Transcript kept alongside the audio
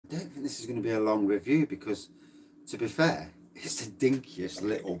don't think this is going to be a long review because, to be fair, it's the dinkiest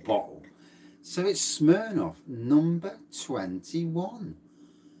little bottle. So it's Smirnoff number 21.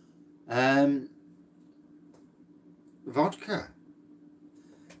 Vodka.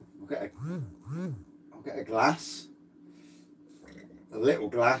 I'll get a glass. A little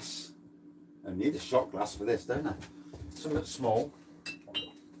glass. I need a shot glass for this, don't I? Something small.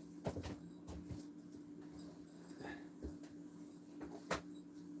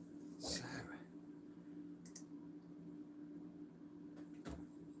 So.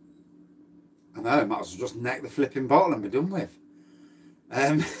 I know, I might as well just neck the flipping bottle and be done with.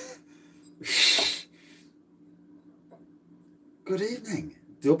 Good evening.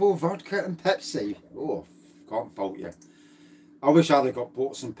 Double vodka and Pepsi. Oh, can't fault you. I wish I'd have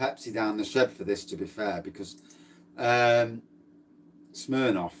bought some Pepsi down the shed for this, to be fair, because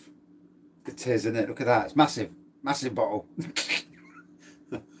Smirnoff, it is, isn't it? Look at that. It's massive. Massive bottle.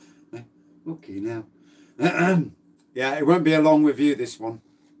 Okay, now. Yeah, it won't be a long review, this one,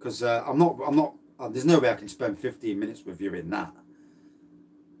 because there's no way I can spend 15 minutes reviewing that.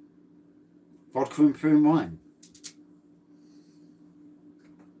 Vodka and prune wine.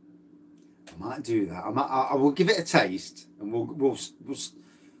 I might do that. I will give it a taste, and we'll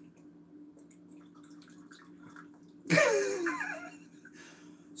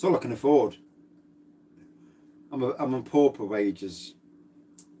it's all I can afford. I'm on pauper wages.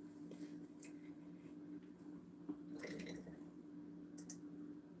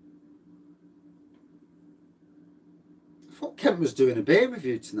 I thought Kent was doing a beer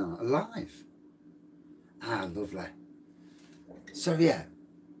review tonight, live. Ah, lovely. So yeah.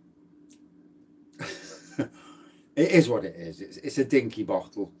 It is what it is. It's a dinky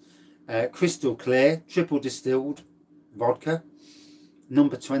bottle. Crystal clear, triple distilled vodka.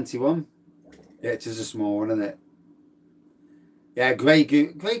 Number 21. Yeah, it is a small one, isn't it? Yeah, Grey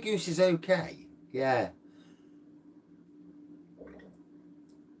Goose. Grey Goose is okay. Yeah.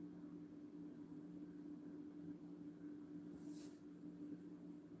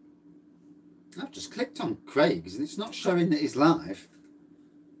 I've just clicked on Craig's and it's not showing that he's live.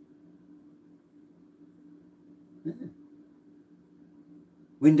 Yeah.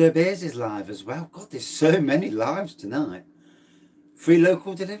 Window Beers is live as well. God, there's so many lives tonight. Free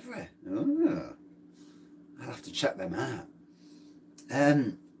local delivery. Oh, I'll have to check them out.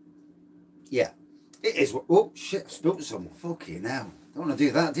 Yeah, it is. Oh shit! I've spilt some. Fucking hell! Don't want to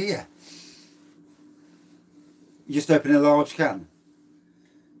do that, do you? You just open a large can.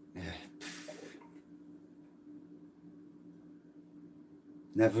 Yeah.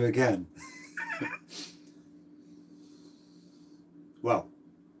 Never again. Well,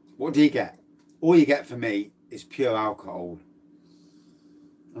 what do you get? All you get for me is pure alcohol.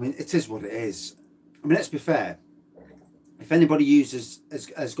 I mean, it is what it is. I mean, let's be fair. If anybody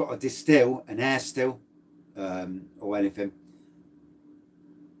has got a distill, an air still, or anything,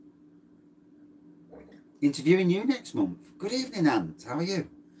 interviewing you next month. Good evening, Ant. How are you?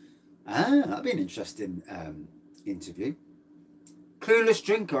 Ah, that'll be an interesting interview. Clueless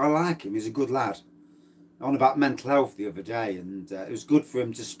drinker. I like him. He's a good lad. On about mental health the other day, and it was good for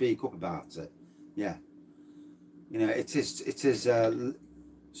him to speak up about it. Yeah, you know, it is.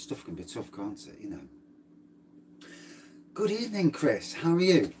 Stuff can be tough, can't it? You know. Good evening, Chris. How are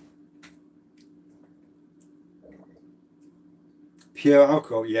you? Pure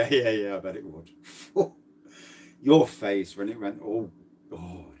alcohol. Yeah. I bet it would. Your face when it went. Oh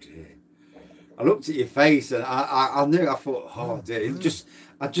dear. I looked at your face and I knew. I thought, oh dear.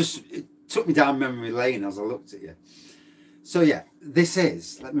 It took me down memory lane as I looked at you. So yeah, this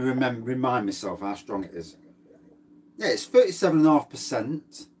is, let me remind myself how strong it is. Yeah, it's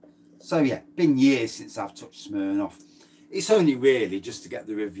 37.5%. So yeah, been years since I've touched Smirnoff. It's only really just to get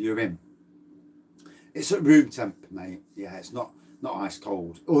the review in. It's at room temp, mate. Yeah, it's not ice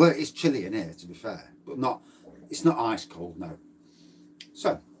cold. Although it's chilly in here, to be fair, but it's not ice cold, no.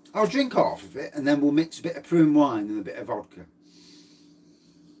 So I'll drink half of it and then we'll mix a bit of prune wine and a bit of vodka.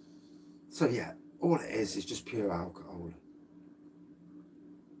 So yeah, all it is just pure alcohol.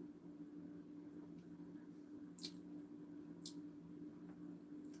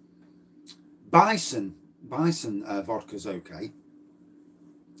 Bison vodka's okay.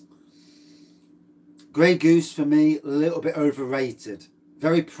 Grey Goose for me, a little bit overrated.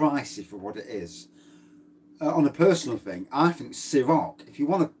 Very pricey for what it is. On a personal thing, I think Ciroc, if you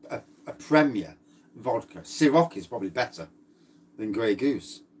want a premier vodka, Ciroc is probably better than Grey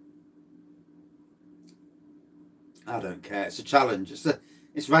Goose. I don't care. It's a challenge.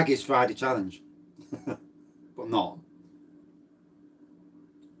 It's Wraggys Friday challenge, but not.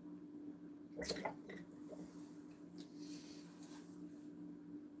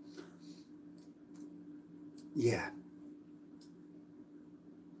 yeah,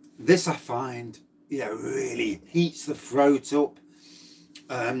 this I find, you know, really heats the throat up.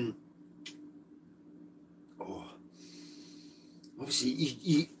 Oh,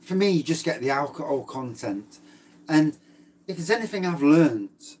 obviously, for me, you just get the alcohol content. And if there's anything I've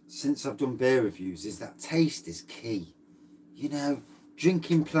learnt since I've done beer reviews, is that taste is key. You know,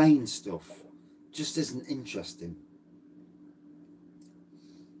 drinking plain stuff just isn't interesting.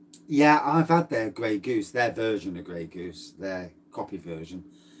 Yeah, I've had their Grey Goose, their version of Grey Goose, their copy version.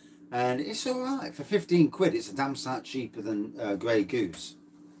 And it's alright. For 15 quid, it's a damn sight cheaper than Grey Goose.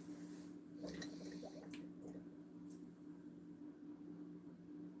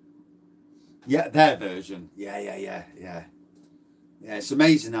 Yeah, their version. Yeah. Yeah, it's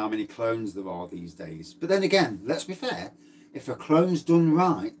amazing how many clones there are these days. But then again, let's be fair. If a clone's done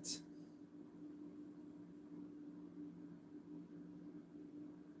right,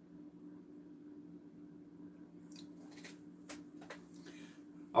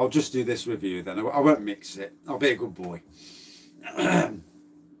 I'll just do this review then. I won't mix it. I'll be a good boy. I'm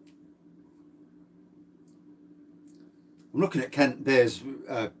looking at Kent Beer's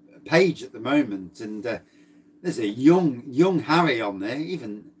page at the moment, and there's a young Harry on there.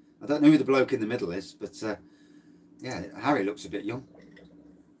 Even I don't know who the bloke in the middle is, but yeah, Harry looks a bit young.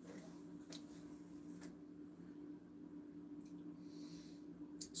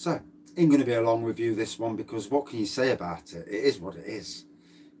 So, ain't going to be a long review this one, because what can you say about it? It is what it is,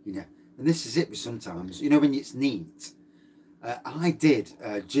 you know. And this is it with sometimes, you know, when it's neat. I did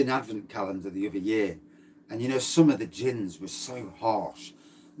a gin advent calendar the other year, and you know, some of the gins were so harsh.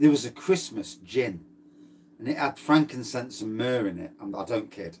 There was a Christmas gin, and it had frankincense and myrrh in it, and I don't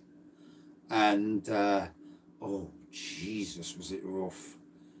kid. And oh Jesus, was it rough.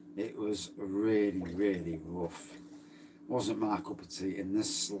 It was really rough. Wasn't my cup of tea in the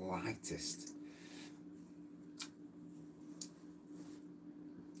slightest.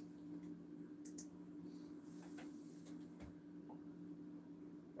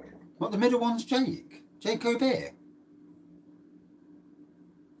 What, the middle one's Jake? Jake O'Bear?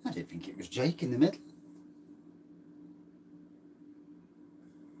 I didn't think it was Jake in the middle.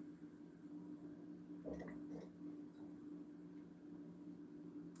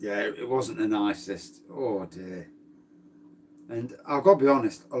 Yeah, it wasn't the nicest. Oh dear. And I've got to be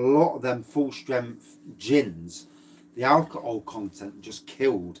honest, a lot of them full strength gins, the alcohol content just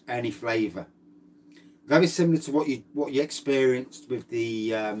killed any flavour. Very similar to what you experienced with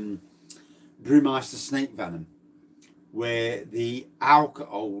the Brewmeister Snake Venom, where the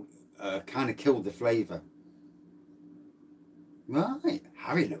alcohol kind of killed the flavour. Right,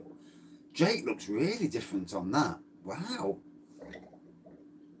 Jake looks really different on that. Wow.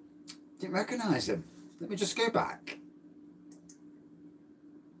 Didn't recognise him. Let me just go back.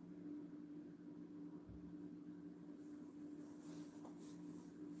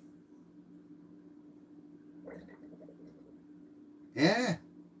 Yeah.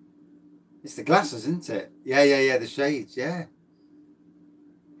 It's the glasses, isn't it? Yeah, the shades, yeah.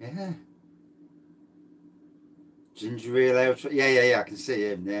 Yeah. Ginger ale, yeah, I can see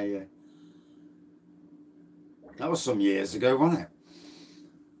him, yeah. That was some years ago, wasn't it?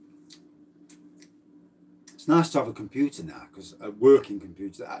 It's nice to have a computer now, because a working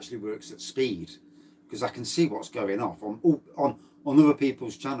computer that actually works at speed, because I can see what's going off on other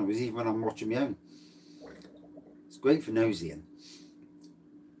people's channels, even when I'm watching my own. It's great for nosying.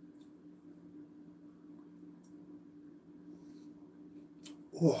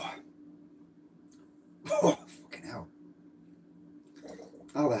 Oh, fucking hell.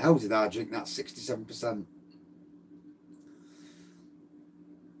 How the hell did I drink that 67%?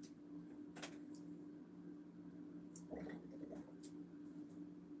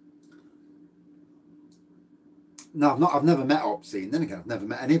 No, I've never met Obscene. Then again, I've never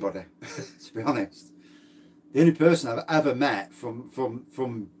met anybody, to be honest. The only person I've ever met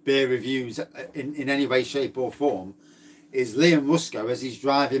from beer reviews in any way, shape or form is Liam Rusco, as he's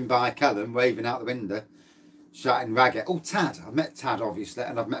driving by Kellam, waving out the window, shouting Wraggys. Oh, Tad. I've met Tad, obviously,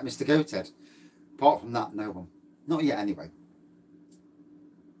 and I've met Mr. Goathead. Apart from that, no one. Not yet, anyway.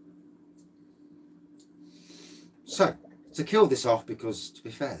 So, to kill this off, because, to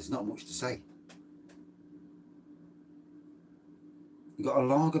be fair, there's not much to say. You've got a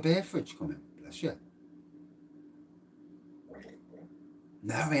lager beer fridge coming. Bless you.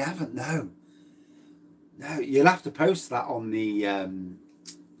 No, we haven't, no. No, you'll have to post that on the,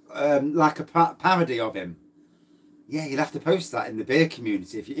 like a parody of him. Yeah, you'll have to post that in the beer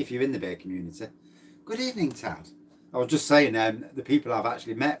community, if you're in the beer community. Good evening, Tad. I was just saying, the people I've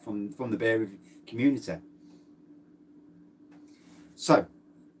actually met from the beer community. So,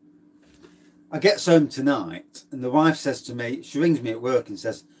 I get home tonight, and the wife says to me, she rings me at work and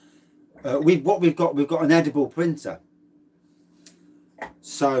says, we've got an edible printer.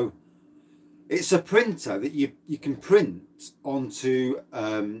 So it's a printer that you can print onto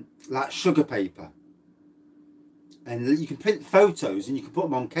like sugar paper, and you can print photos and you can put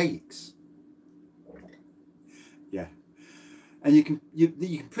them on cakes. Yeah, and you can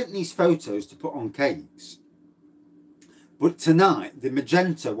print these photos to put on cakes. But tonight the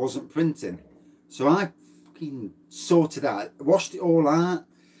magenta wasn't printing, so I fucking sorted out, washed it all out,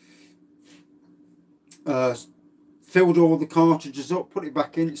 filled all the cartridges up, put it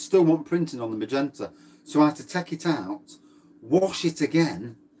back in. It still wasn't printing on the magenta, so I had to take it out, wash it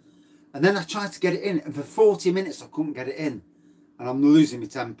again, and then I tried to get it in, and for 40 minutes I couldn't get it in, and I'm losing my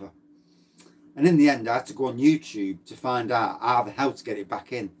temper. And in the end I had to go on YouTube to find out how the hell to get it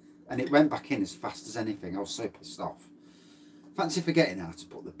back in, and it went back in as fast as anything. I was so pissed off. Fancy forgetting how to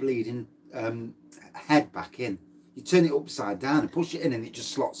put the bleeding head back in. You turn it upside down and push it in, and it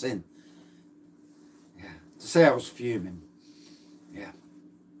just slots in. Yeah, to say I was fuming. Yeah.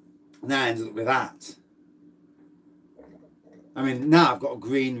 Now I ended up with that. I mean, now I've got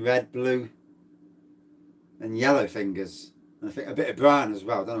green, red, blue, and yellow fingers. And I think a bit of brown as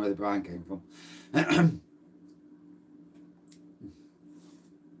well. I don't know where the brown came from.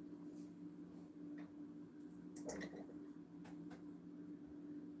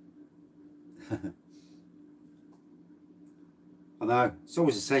 I know, it's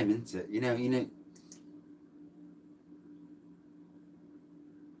always the same, isn't it? You know.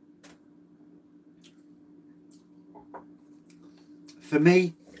 For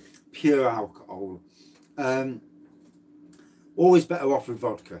me, pure alcohol. Always better off with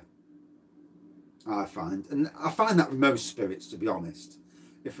vodka, I find. And I find that with most spirits, to be honest.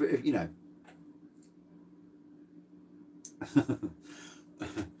 If you know.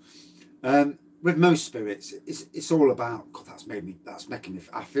 With most spirits, it's all about, God, that's making me,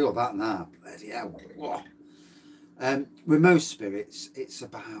 I feel that now, bloody hell. Whoa. With most spirits, it's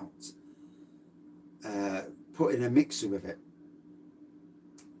about putting a mixer with it.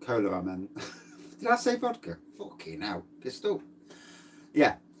 Cola, I meant. Did I say vodka? Fucking hell, pistol.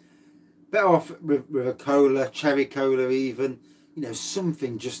 Yeah, better off with a cola, cherry cola even, you know,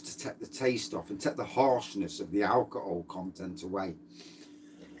 something just to take the taste off and take the harshness of the alcohol content away.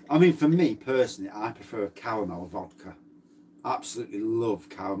 I mean, for me personally, I prefer caramel vodka. Absolutely love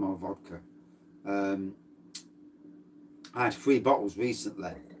caramel vodka. I had 3 bottles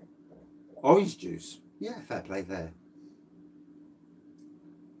recently. Orange juice. Yeah, fair play there.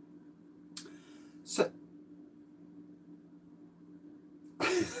 So,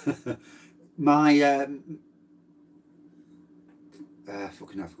 my,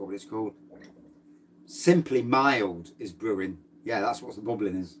 fucking I forgot what it's called. Simply Mild is brewing. Yeah, that's what the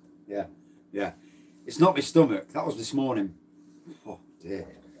bubbling is. Yeah, yeah. It's not my stomach. That was this morning. Oh, dear.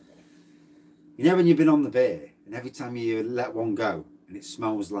 You know when you've been on the beer, and every time you let one go, and it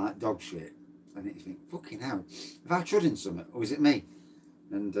smells like dog shit, and you think, fucking hell, have I trod in something, or is it me?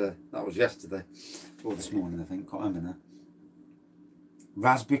 And that was yesterday, or this morning, I think. Can't remember now.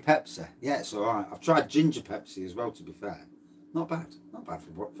 Raspberry Pepsi. Yeah, it's all right. I've tried ginger Pepsi as well, to be fair. Not bad. Not bad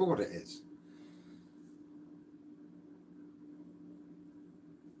for what it is.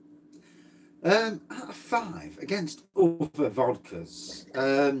 Out of 5 against other vodkas,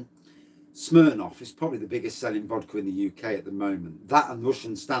 Smirnoff is probably the biggest selling vodka in the UK at the moment. That and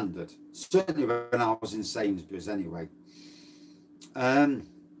Russian Standard. Certainly when I was in Sainsbury's anyway. As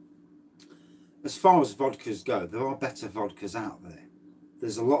far as vodkas go, there are better vodkas out there.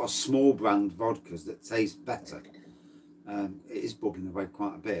 There's a lot of small brand vodkas that taste better. It is bubbling away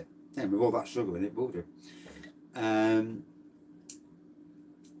quite a bit. Yeah, with all that sugar in it, will do.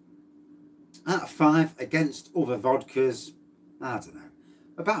 Out of 5 against other vodkas, I don't know,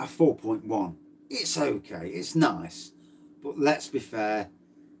 about a 4.1. It's okay, it's nice, but let's be fair,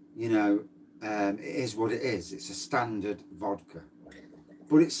 you know, it is what it is. It's a standard vodka,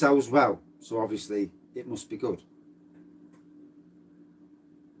 but it sells well, so obviously it must be good.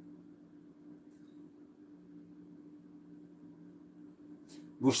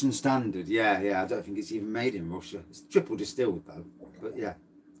 Russian Standard, yeah, I don't think it's even made in Russia. It's triple distilled though, but yeah.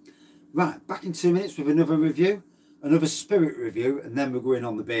 Right, back in 2 minutes with another review, another spirit review, and then we're going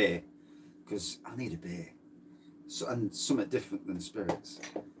on the beer, because I need a beer, so, and something different than spirits.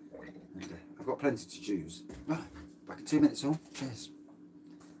 And I've got plenty to choose. Right, back in 2 minutes, all. Cheers.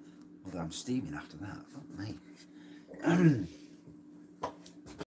 Although I'm steaming after that, fuck me.